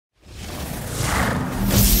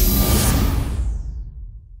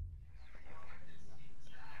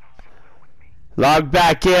Logged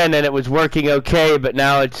back in and it was working okay, but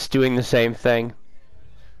now it's doing the same thing.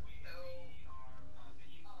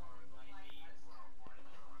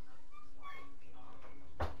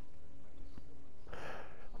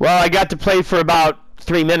 Well, I got to play for about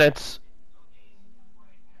 3 minutes.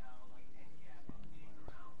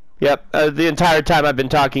 Yep, the entire time I've been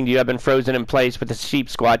talking to you, I've been frozen in place with a sheep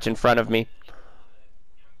squatch in front of me.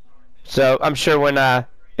 So I'm sure when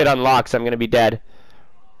it unlocks, I'm going to be dead.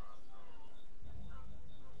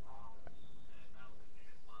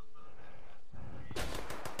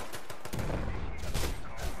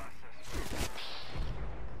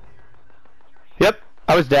 Yep,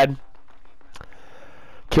 I was dead.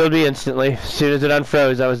 Killed me instantly. As soon as it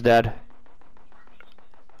unfroze, I was dead.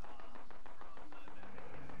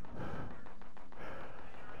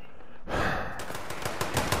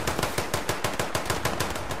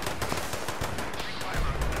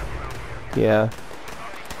 Yeah.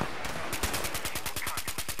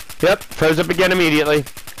 Yep, froze up again immediately.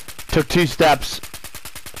 Took 2 steps.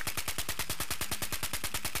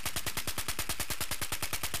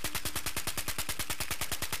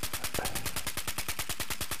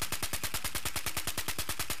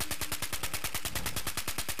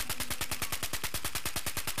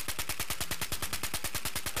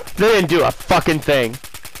 They didn't do a fucking thing.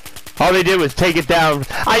 All they did was take it down.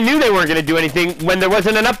 I knew they weren't going to do anything when there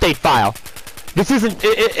wasn't an update file. This isn't...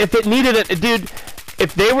 If it needed a... Dude,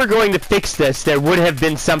 if they were going to fix this, there would have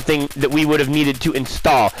been something that we would have needed to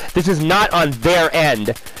install. This is not on their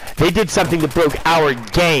end. They did something that broke our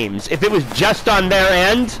games. If it was just on their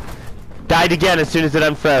end, died again as soon as it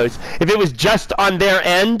unfroze. If it was just on their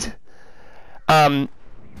end,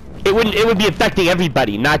 it would be affecting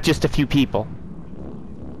everybody, not just a few people.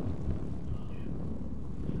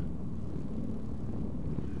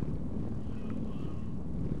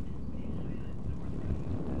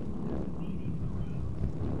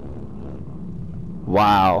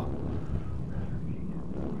 Wow.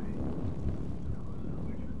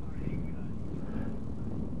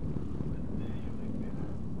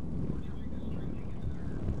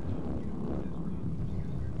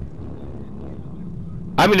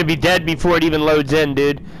 I'm gonna be dead before it even loads in,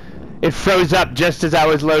 dude. It froze up just as I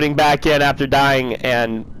was loading back in after dying,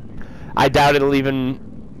 and I doubt it'll even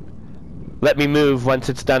let me move once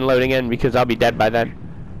it's done loading in because I'll be dead by then.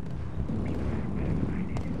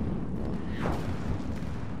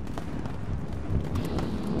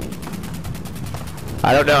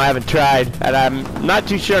 I don't know, I haven't tried, and I'm not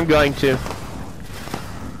too sure I'm going to.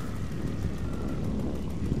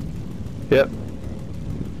 Yep.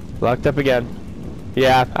 Locked up again.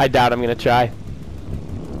 Yeah, I doubt I'm gonna try.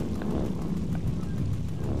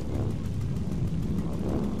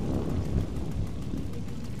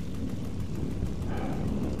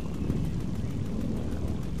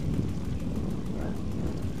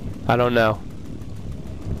 I don't know.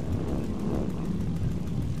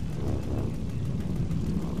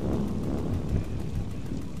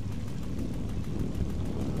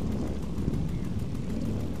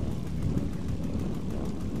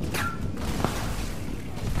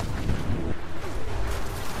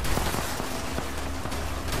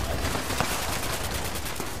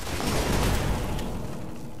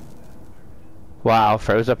 Wow,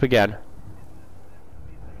 froze up again.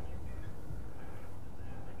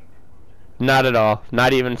 Not at all.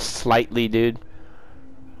 Not even slightly, dude.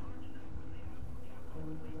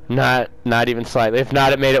 Not even slightly. If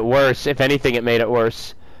not, it made it worse. If anything, it made it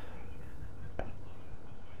worse.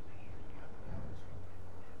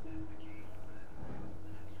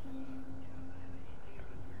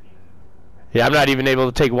 Yeah, I'm not even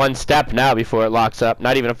able to take 1 step now before it locks up.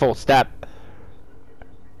 Not even a full step.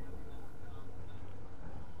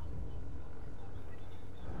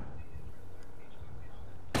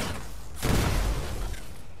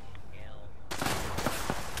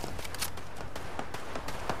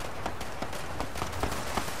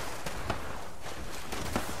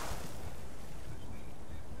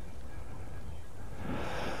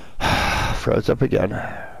 Froze up again.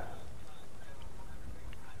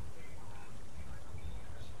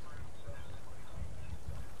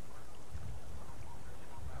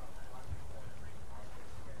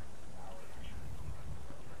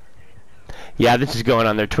 Yeah, this is going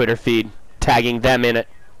on their Twitter feed, tagging them in it.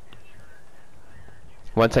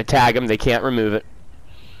 Once I tag them, they can't remove it.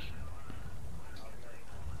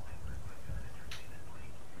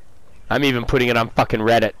 I'm even putting it on fucking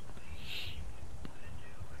Reddit.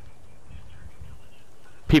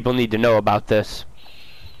 People need to know about this.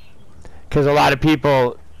 Because a lot of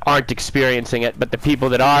people aren't experiencing it, but the people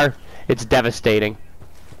that are, it's devastating.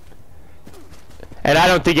 And I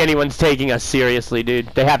don't think anyone's taking us seriously, dude.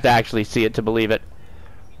 They have to actually see it to believe it.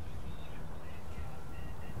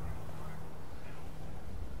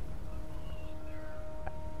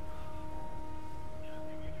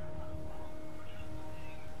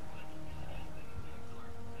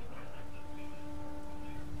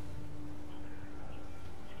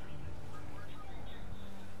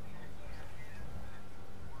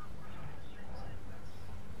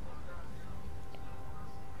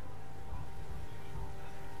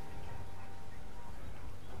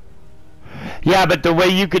 Yeah, but the way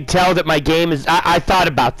you could tell that my game is... I thought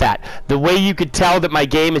about that. The way you could tell that my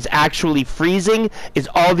game is actually freezing is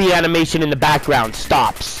all the animation in the background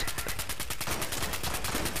stops.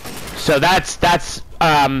 So that's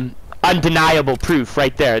undeniable proof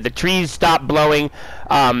right there. The trees stop blowing,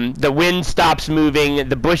 the wind stops moving,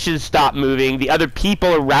 the bushes stop moving, the other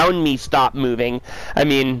people around me stop moving. I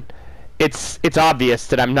mean... It's obvious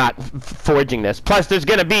that I'm not forging this. Plus, there's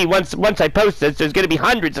going to be, once I post this, there's going to be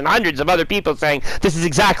hundreds and hundreds of other people saying, this is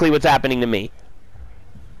exactly what's happening to me.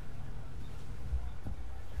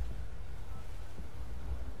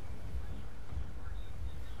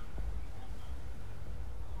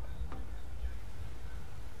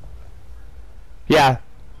 Yeah.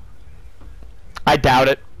 I doubt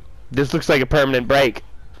it. This looks like a permanent break.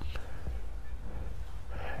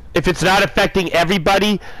 If it's not affecting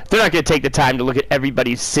everybody, they're not going to take the time to look at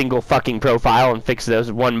everybody's single fucking profile and fix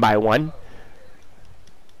those one by one.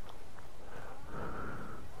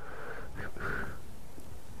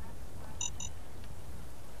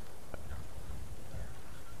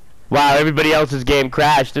 Wow, everybody else's game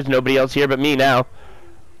crashed. There's nobody else here but me now.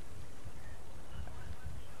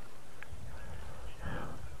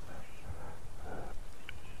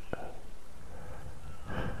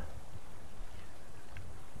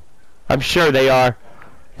 I'm sure they are.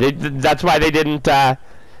 That's why they didn't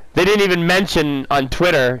even mention on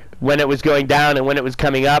Twitter when it was going down and when it was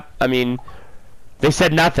coming up. I mean, they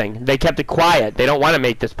said nothing. They kept it quiet. They don't want to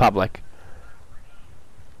make this public.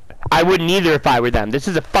 I wouldn't either if I were them. This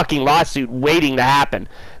is a fucking lawsuit waiting to happen.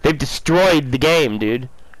 They've destroyed the game, dude.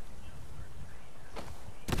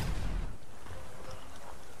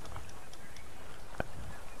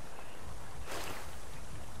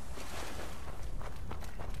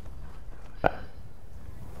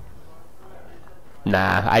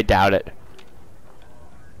 Nah, I doubt it.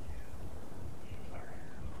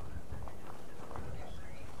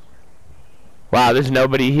 Wow, there's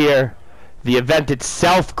nobody here. The event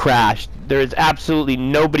itself crashed. There is absolutely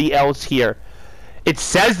nobody else here. It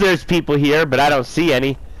says there's people here, but I don't see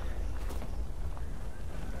any.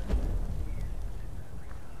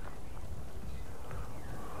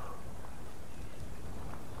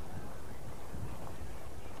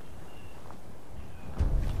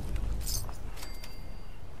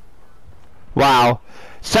 Wow.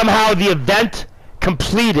 Somehow the event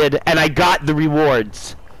completed and I got the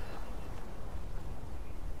rewards.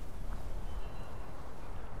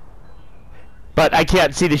 But I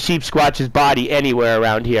can't see the sheep squatch's body anywhere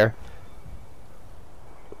around here.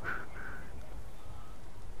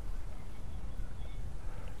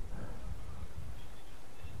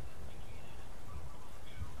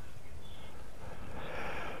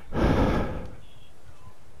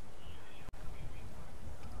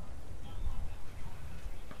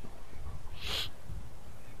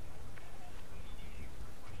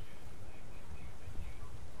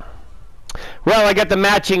 Well, I got the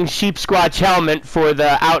matching sheep squatch helmet for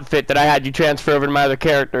the outfit that I had you transfer over to my other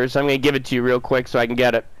characters. So I'm going to give it to you real quick so I can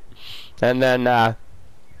get it. And then, I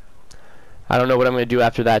don't know what I'm going to do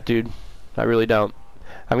after that, dude. I really don't.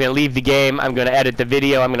 I'm going to leave the game. I'm going to edit the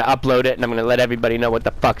video. I'm going to upload it. And I'm going to let everybody know what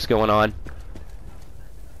the fuck's going on.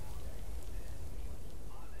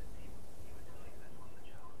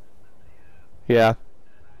 Yeah.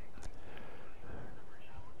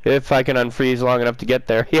 If I can unfreeze long enough to get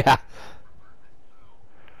there. Yeah.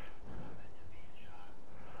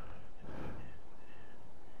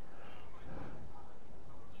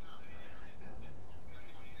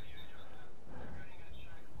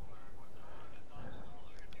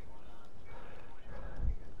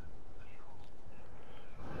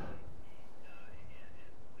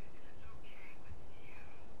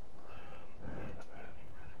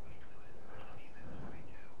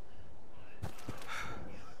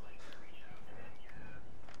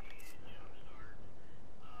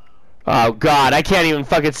 Oh god, I can't even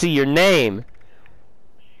fucking see your name.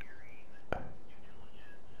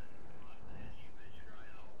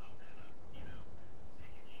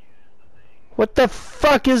 What the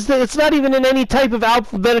fuck is this? It's not even in any type of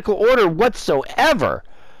alphabetical order whatsoever.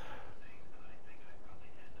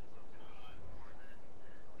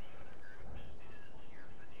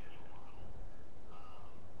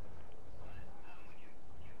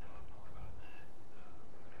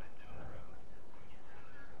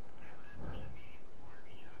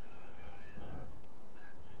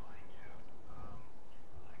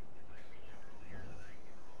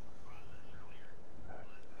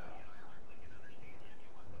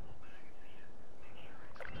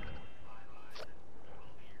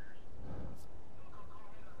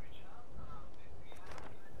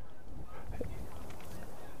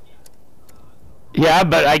 Yeah,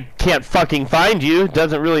 but I can't fucking find you. It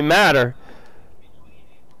doesn't really matter.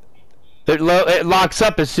 It locks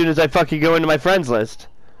up as soon as I fucking go into my friends list.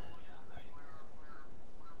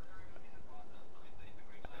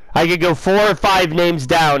 I could go 4 or 5 names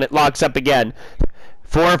down, it locks up again.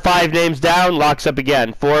 4 or 5 names down, locks up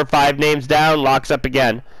again. 4 or 5 names down, locks up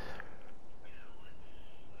again.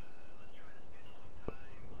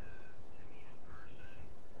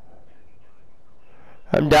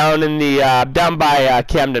 I'm down in the down by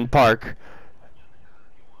Camden Park,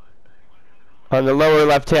 on the lower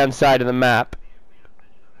left-hand side of the map.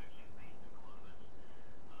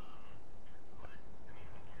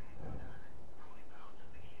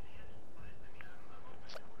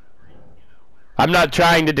 I'm not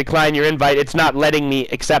trying to decline your invite. It's not letting me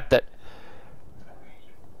accept it.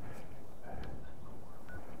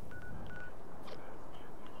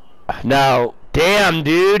 No, damn,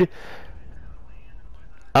 dude.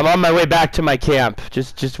 I'm on my way back to my camp.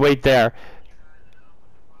 Just wait there.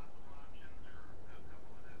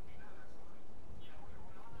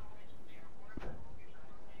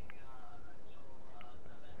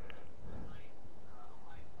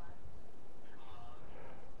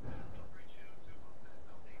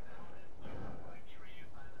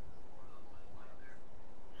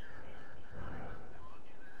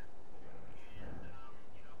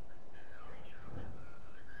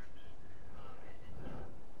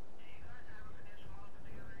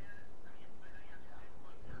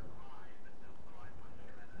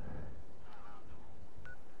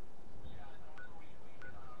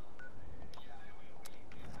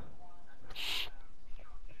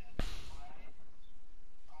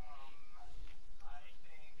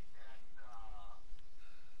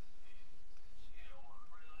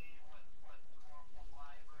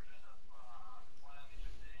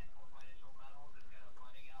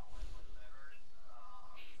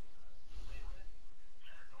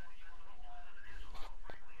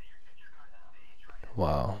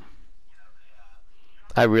 Wow.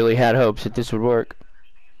 I really had hopes that this would work.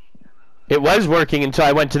 It was working until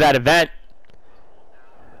I went to that event.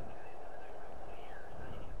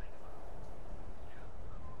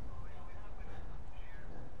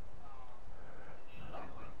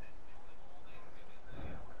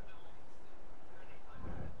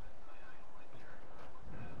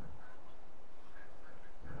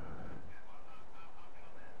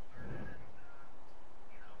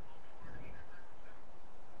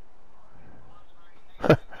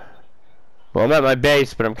 Well, I'm at my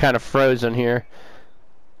base, but I'm kind of frozen here.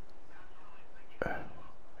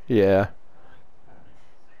 Yeah.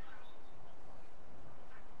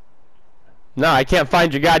 No, I can't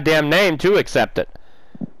find your goddamn name to accept it.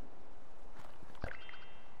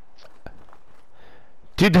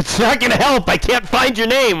 Dude, that's not gonna help. I can't find your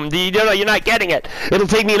name. You don't know, you're not getting it. It'll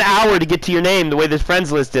take me an hour to get to your name the way this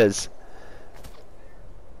friends list is.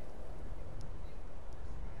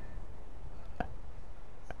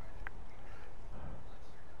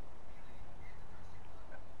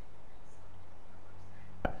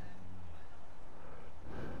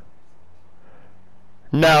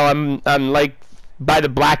 No, I'm like by the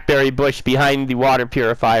blackberry bush behind the water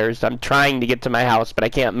purifiers. I'm trying to get to my house, but I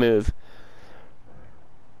can't move.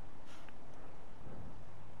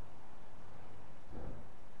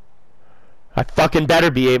 I fucking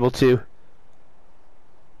better be able to. You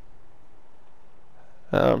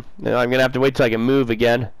know, I'm gonna have to wait till I can move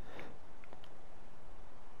again.